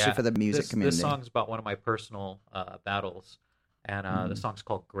bad, especially Yeah, for the music this community. This song's about one of my personal battles, and the song's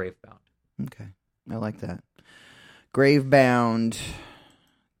called Gravebound. Okay. I like that. Gravebound.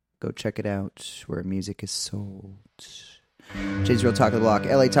 Go check it out where music is sold. Jay's Real Talk of the Block,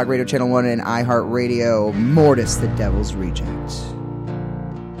 LA Talk Radio Channel 1 and iHeartRadio. Mortis, the Devil's Reject.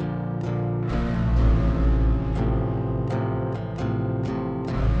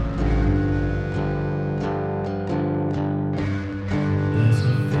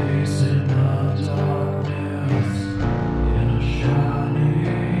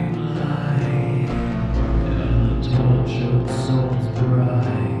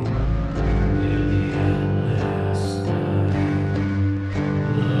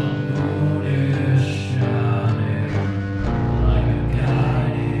 Like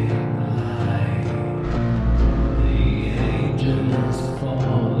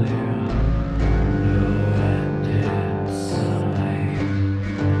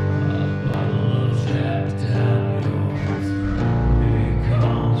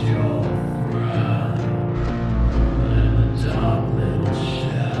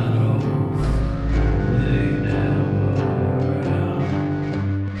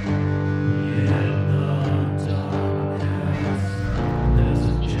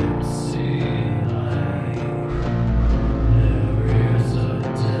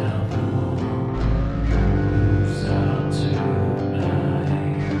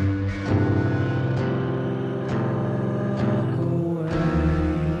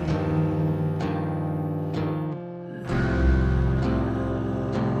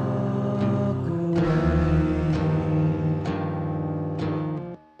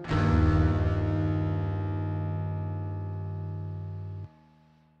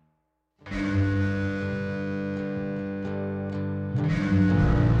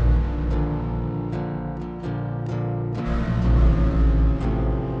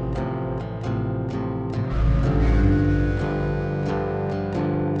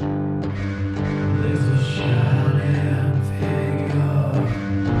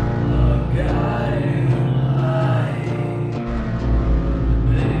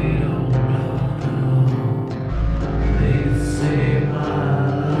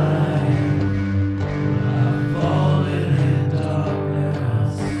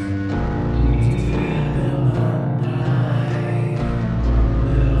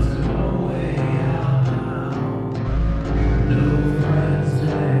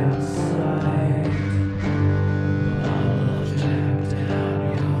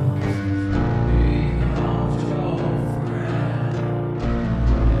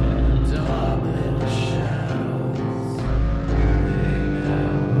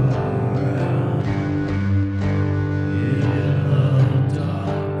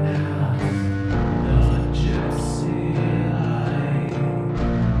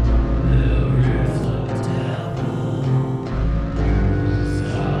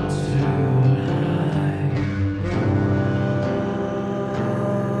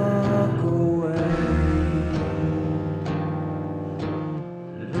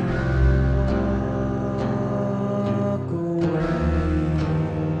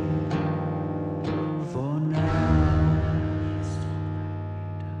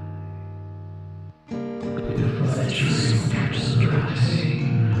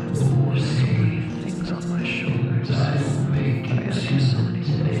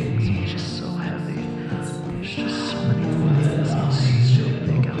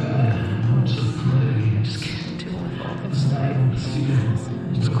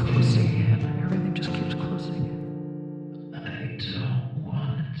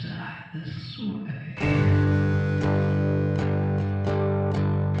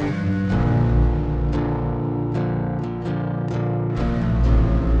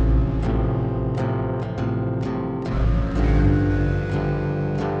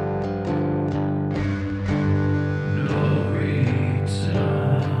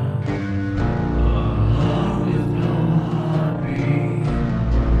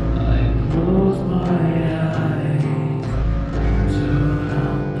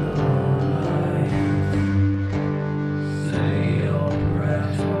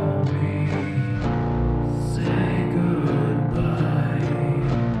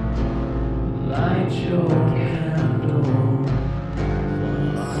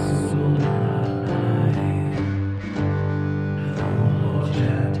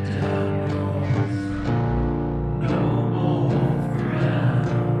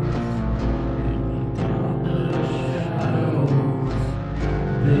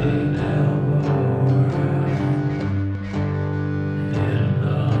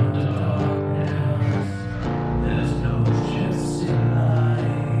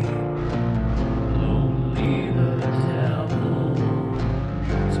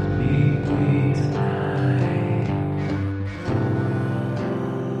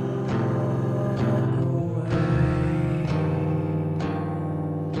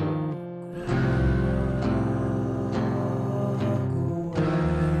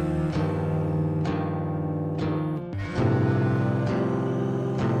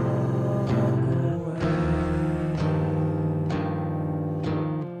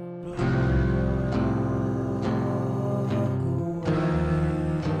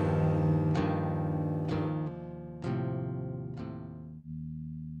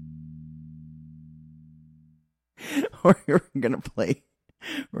we're gonna play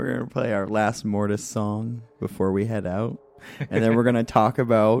our last Mortis song before we head out. And then we're going to talk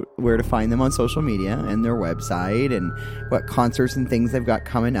about where to find them on social media and their website and what concerts and things they've got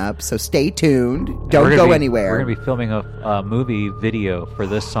coming up. So stay tuned. Don't go anywhere. We're going to be filming a movie video for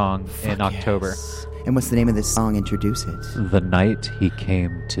this song in October. And what's the name of this song? Introduce it. The Night He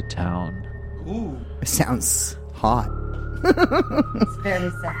Came to Town. Ooh. It sounds hot. It's very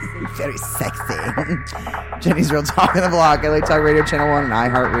sexy. Very sexy. Jenny's Real Talk on the Block, LA Talk Radio Channel 1 and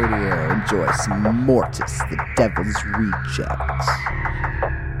iHeartRadio. Enjoy some Mortis, the Devil's Reject.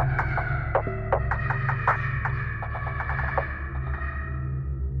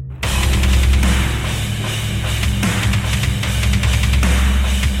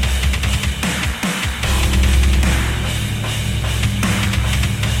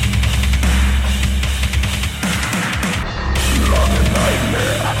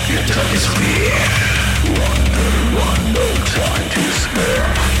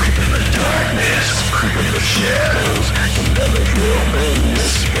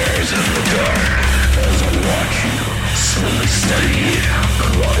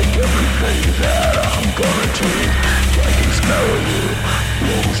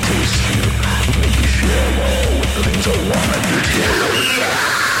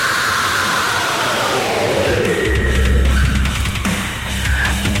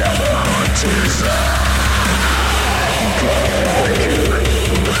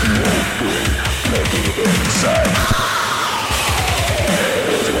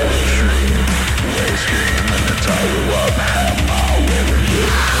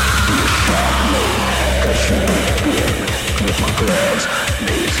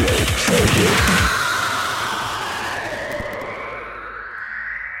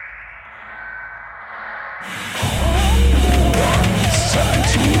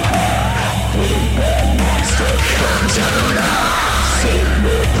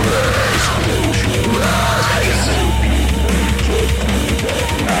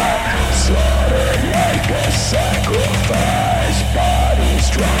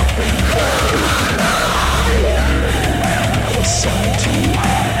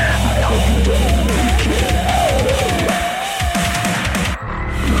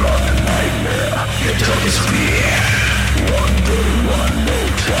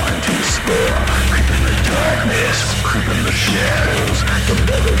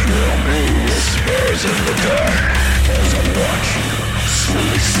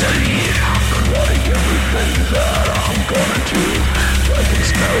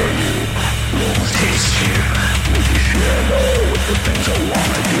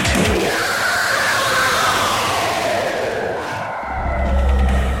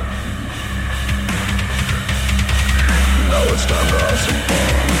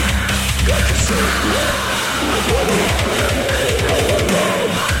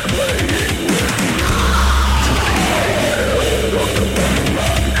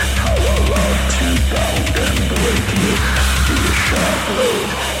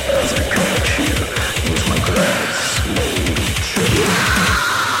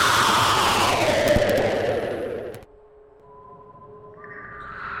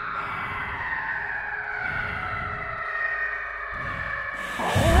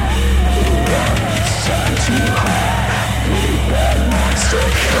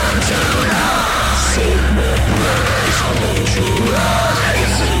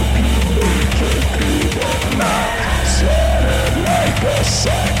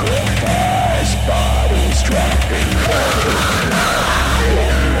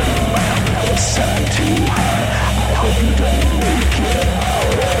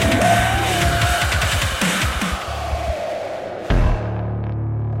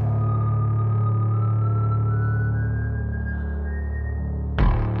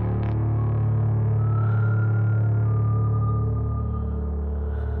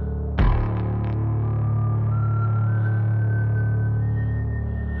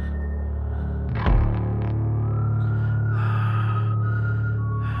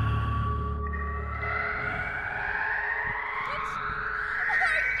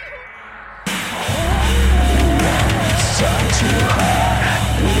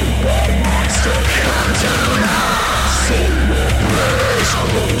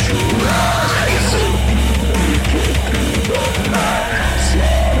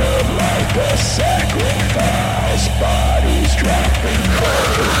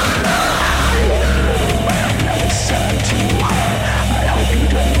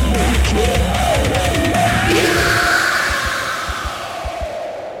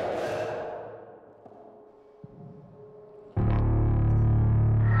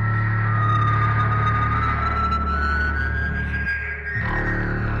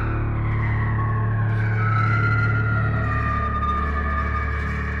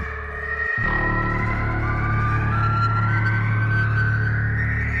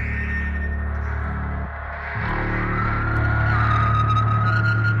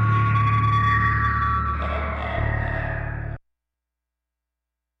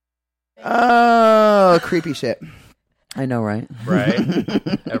 Oh, creepy shit. I know, right? Right.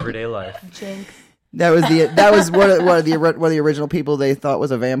 Everyday life. Jinx. That was one of the original people they thought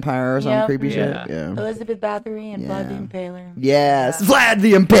was a vampire or some creepy shit. Yeah. Elizabeth Bathory and Vlad the Impaler. Yes, Vlad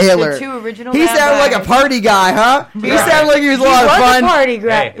the Impaler. The two original. He sounded like a party guy, huh? He sounded like he was a lot of fun. A party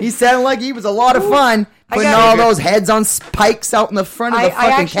guy. He sounded like he was a lot of fun. Putting all those heads on spikes out in the front of the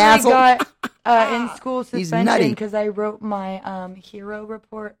fucking castle. I got in school He's suspension nutty. because I wrote my hero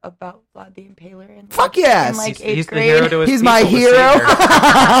report about Vlad the Impaler. Fuck yes. In like He's 8th the hero grade. to his He's people, my the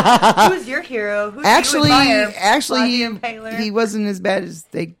hero. Who's your hero? Who's Actually, Vlad the Impaler? he wasn't as bad as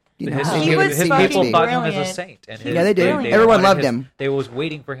they. His was people fucking thought him as a brilliant. saint. And Yeah, they did. they Everyone wanted loved him. They was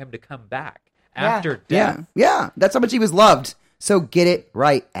waiting for him to come back after death. Yeah. That's how much he was loved. So get it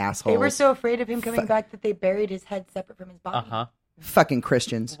right, asshole. They were so afraid of him coming back that they buried his head separate from his body. Fucking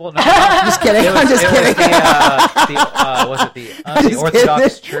Christians. Well, no, just kidding. I'm just kidding. Was it the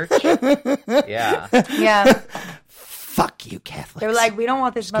Orthodox Church? Yeah. Yeah. Fuck you, Catholics. They're like, we don't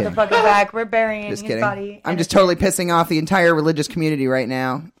want this motherfucker back. We're burying Just his kidding. body. I'm just totally pissing off the entire religious community right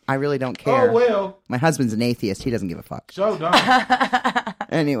now. I really don't care. Oh, well. My husband's an atheist. He doesn't give a fuck. So dumb.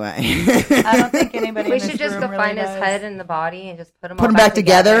 Anyway. I don't think anybody. We in this should just room go really find his does. head and the body and just put them Put them back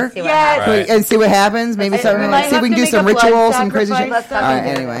together. And see what happens. Right. And see what happens. Maybe We something. might See if we have can do to some make a blood rituals, some crazy shit. All sacrifice.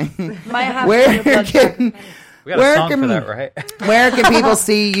 right. Anyway, Might have where to do a blood can We got a song for that, right? where can people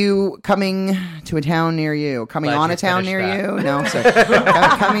see you coming to a town near you? Coming Glad on you a town finished near that. you? No,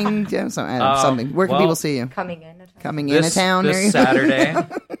 sorry. coming to something. Where can well, people see you? Coming in. Coming in a town near this you? Saturday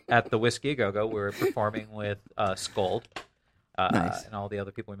at the Whiskey Go-Go, we're performing with Scold Nice. and all the other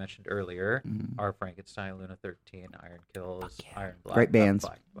people we mentioned earlier. Our Frankenstein, Luna 13, Iron Kills, Iron Black. Great bands.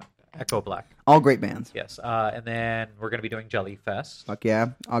 Black, Echo Black. All great bands. Yes. And then we're going to be doing Jellyfest. Fuck yeah.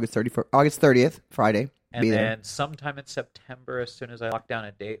 August 30th, Friday. And Be then there. sometime in September, as soon as I lock down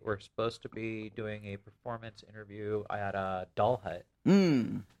a date, we're supposed to be doing a performance interview at a Doll Hut.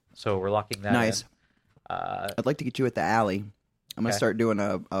 So we're locking that Nice. in. I'd like to get you at the alley. I'm going to start doing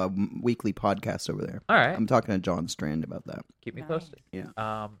a weekly podcast over there. All right. I'm talking to John Strand about that. Keep me posted. Yeah.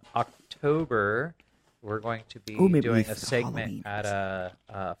 October, we're going to be Maybe doing for a segment at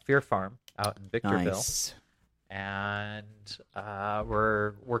a Fear Farm out in Victorville. Nice. And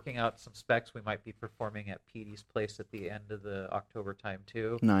we're working out some specs. We might be performing at Petey's Place at the end of the October time,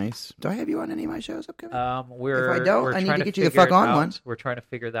 too. Nice. Do I have you on any of my shows upcoming? If I don't, we're I need trying to get you the figure fuck it on out. one. We're trying to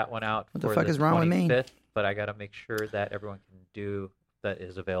figure that one out What the for fuck the is wrong with me? 25th, but I got to make sure that everyone can do that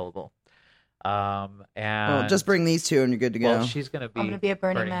is available. And Well, just bring these two and you're good to go. well, she's going to be. I'm gonna be at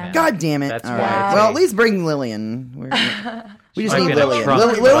Burning Man. God damn it. That's All why right. it's Well, a- at least bring Lilian. We just might need get a Lilian. trunk,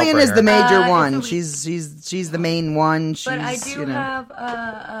 but I'll Lilian bring is her. the major it's a one. week. She's the main one. She's, But I do you know. have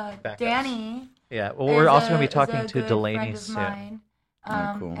Backups. Danny. Yeah. Well, we're also going to be talking is a to good Delaney friend of soon. mine.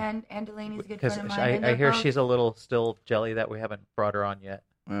 Oh, cool. And Delaney's a good Because friend of mine. and I they're hear both- she's a little still jelly that we haven't brought her on yet.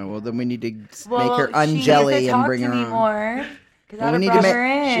 Well, then we need to Well, make her she needs unjelly to and talk bring to her me on. more. Because Well, I we would need to brought make- her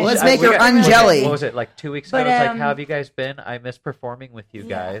in. Let's I- make we her got- unjelly. What was it, like 2 weeks ago? But, It's like, how have you guys been? I miss performing with you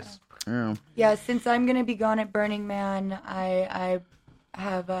guys. Oh. Yeah, since I'm gonna be gone at Burning Man, I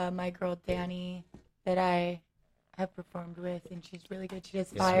have my girl Danny that I have performed with, and she's really good. She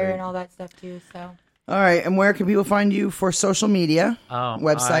does fire Sweet. and all that stuff too. So All right, and where can people find you for social media,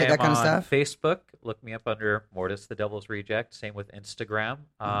 website, I that am kind of on stuff? Facebook, look me up under Mortis the Devil's Reject. Same with Instagram.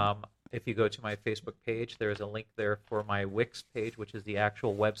 If you go to my Facebook page, there is a link there for my Wix page, which is the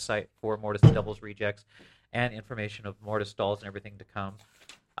actual website for Mortis the Devil's Rejects, and information of Mortis dolls and everything to come.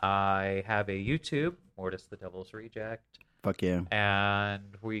 I have a YouTube, Mortis the Devil's Reject. Fuck yeah. And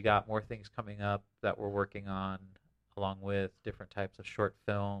we got more things coming up that we're working on, along with different types of short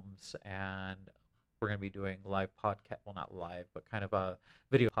films, and we're going to be doing live podcast. Well, not live, but kind of a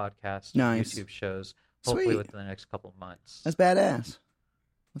video podcast, Nice. YouTube shows, hopefully Sweet. within the next couple of months. That's badass.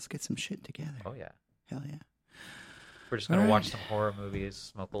 Let's get some shit together. Oh yeah, Hell yeah. we're just going to All watch right. some horror movies,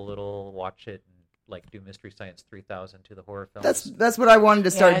 smoke a little, watch it, and like do Mystery Science 3000 to the horror films. That's what I wanted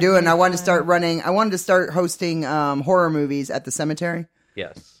to start it'd doing. be I wanted to fun. start running. I wanted to start hosting horror movies at the cemetery.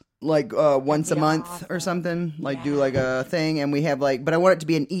 Yes. Like once a be month awesome. or something. Like do like a thing, and we have like. But I want it to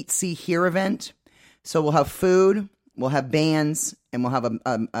be an eat, see, hear event. So we'll have food, we'll have bands, and we'll have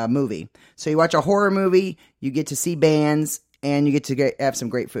a movie. So you watch a horror movie, you get to see bands, and you get to have some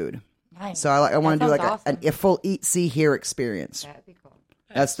great food. nice. So I want to do That like sounds awesome. a full eat, see, hear experience. That'd be cool.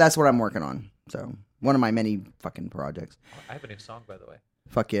 That's what I'm working on. So one of my many fucking projects. I have a new song, by the way,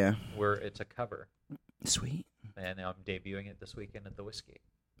 Fuck yeah. where it's a cover, Sweet. and I'm debuting it this weekend at the Whiskey.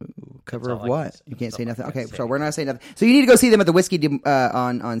 Cover That's of all I what? can say. You can't That's say all I nothing. can Okay, say. so we're not saying nothing. So you need to go see them at the Whiskey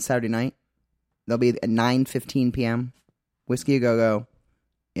on Saturday night. They'll be at 9:15 p.m. Whiskey A Go Go.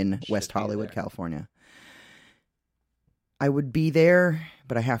 in West Hollywood, California. I would be there,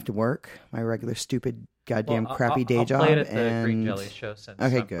 but I have to work my regular stupid goddamn crappy day job. I'll play it at the Green Jelly show since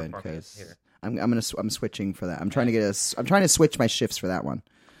okay, good, because I'm switching for that. I'm trying to switch my shifts for that one.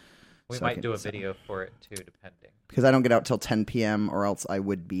 We might do a video for it too, depending. Because I don't get out till 10 p.m. or else I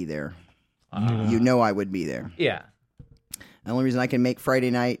would be there. You know I would be there. Yeah. The only reason I can make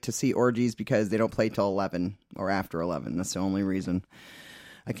Friday night to see Orgies because they don't play till 11 or after 11. That's the only reason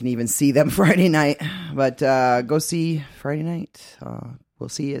I can even see them Friday night. But go see Friday night. We'll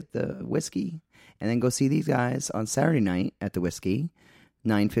see at the Whiskey. And then go see these guys on Saturday night at the Whiskey,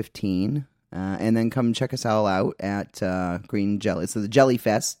 9:15. And then come check us all out at Green Jelly. So the Jelly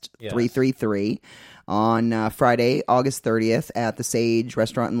Fest, 333, on Friday, August 30th at the Sage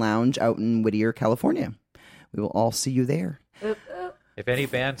Restaurant and Lounge out in Whittier, California. We will all see you there. If any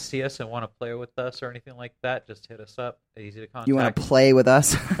bands see us and want to play with us or anything like that, just hit us up. Easy to contact. You want to play with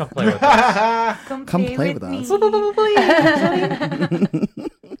us? Come play with us. Come play with us.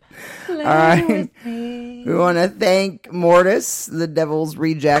 All right. We want to thank Mortis, the Devil's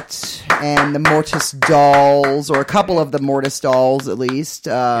Reject, and the Mortis dolls, or a couple of the Mortis dolls at least.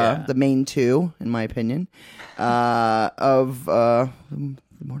 The main two, in my opinion, of the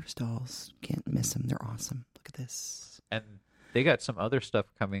Mortis dolls. Can't miss them. They're awesome. Look at this. And they got some other stuff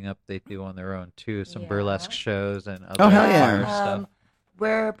coming up they do on their own too. Some burlesque shows and other fire stuff.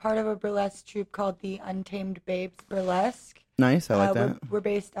 We're part of a burlesque troupe called the Untamed Babes Burlesque. Nice, I like that. We're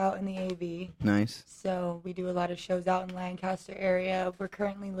based out in the AV. Nice. So we do a lot of shows out in Lancaster area. We're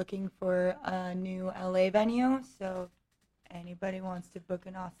currently looking for a new LA venue. So if anybody wants to book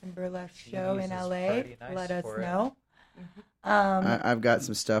an awesome burlesque show in LA, let us know. I've got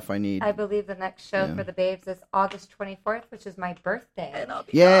some stuff I need. I believe the next show for the Babes is August 24th, which is my birthday. And I'll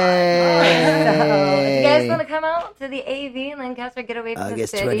be Yay! So if you guys want to come out to the AV in Lancaster, get away from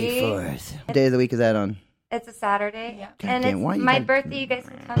August the city. 24th. What day of the week is that on? It's a Saturday. Yeah. And it's my birthday. You guys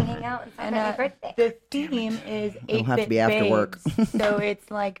can come hang out and celebrate my birthday. The theme is 8-bit It'll have to be after work. So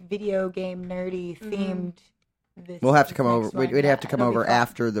it's like video game nerdy themed. We'll have to come over. We'd have to come over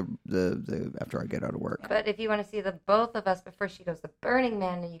after after I get out of work. But if you want to see the both of us before she goes to Burning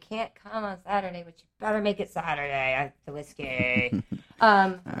Man, and you can't come on Saturday, which you better make it Saturday at the Whiskey.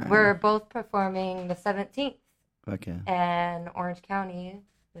 We're both performing the 17th. Okay. And Orange County.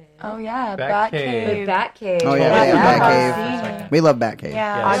 Oh yeah, Batcave. Batcave. Oh yeah, Batcave. We love Batcave.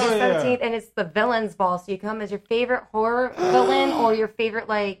 Yeah, August 17th, and it's the Villains Ball. So you come as your favorite horror villain or your favorite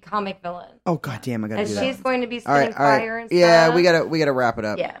like comic villain. Oh goddamn, I gotta do that. And she's going to be spitting fire and stuff. Yeah, we gotta wrap it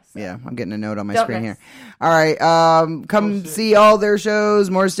up. Yeah, I'm getting a note on my screen here. All right, come see all their shows.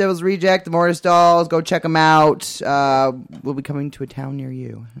 Mortis Devil's Reject, the Mortis Dolls. Go check them out. We'll be coming to a town near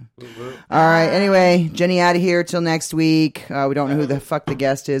you. All right. Anyway, Jenny out of here till next week. We don't know who the fuck the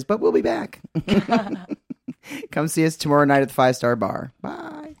guest is, but we'll be back. Come see us tomorrow night at the 5-Star Bar.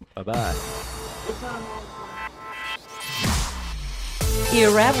 Bye. Bye-bye.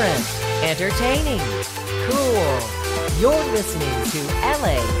 Irreverent, entertaining, cool. You're listening to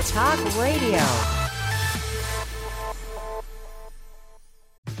LA Talk Radio.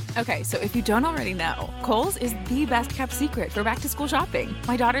 Okay, so if you don't already know, Kohl's is the best-kept secret for back-to-school shopping.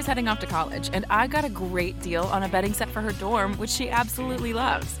 My daughter's heading off to college, and I got a great deal on a bedding set for her dorm, which she absolutely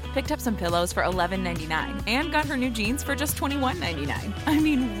loves. Picked up some pillows for $11.99 and got her new jeans for just $21.99. I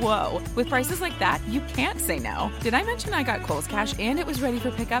mean, whoa. With prices like that, you can't say no. Did I mention I got Kohl's Cash and it was ready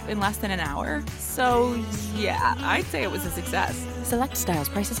for pickup in less than an hour? So, yeah, I'd say it was a success. Select styles.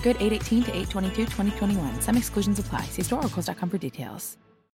 Prices good 8/18 to 8/22/2021. Some exclusions apply. See store or Kohl's.com for details.